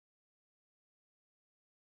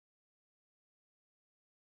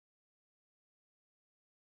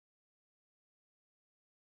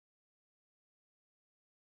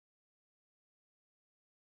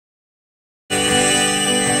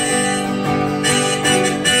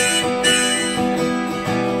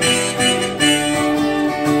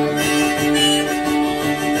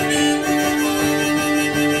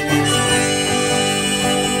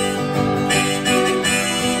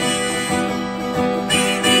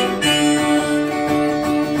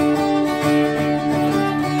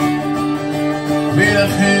I've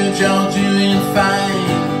heard y'all doing fine.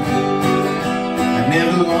 I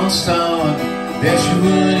never once thought that you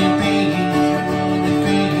wouldn't be.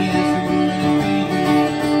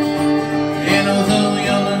 And although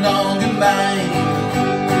you're no longer mine,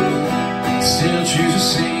 I still choose to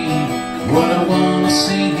see what I want to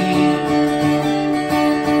see.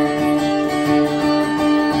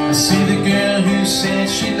 I see the girl who said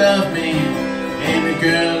she loved me, and the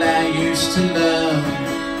girl I used to love,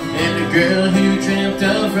 and the girl who dreamt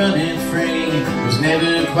of running free was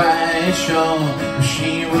never quite sure what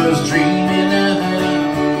she was dreaming of.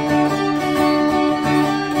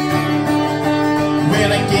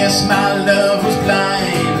 Well, I guess my love was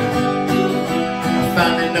blind. I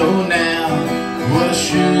finally know now what I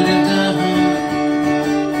should have done.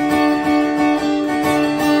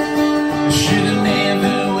 I should have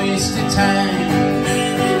never wasted time.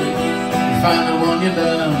 Find the one you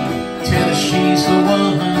love, tell her she's the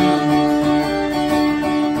one.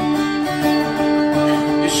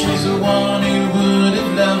 If she's the one who would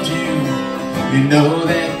have loved you, you know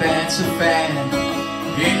that that's a fact.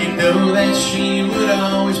 And you know that she would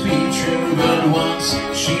always be true. But once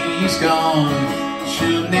she's gone,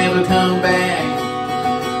 she'll never come back.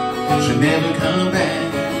 She'll never come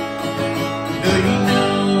back. No, you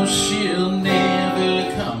know she'll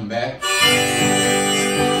never come back.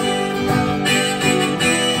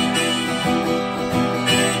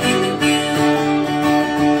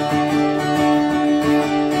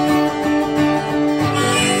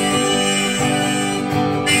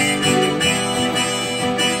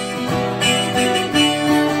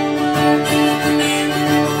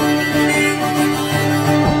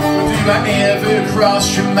 If I ever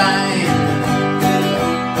crossed your mind,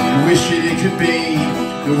 you wish that it could be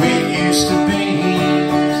the way it used to be.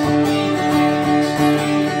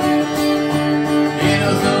 And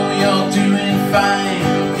although you're doing fine,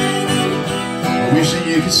 I wish that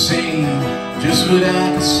you could see just what I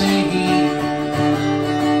could see.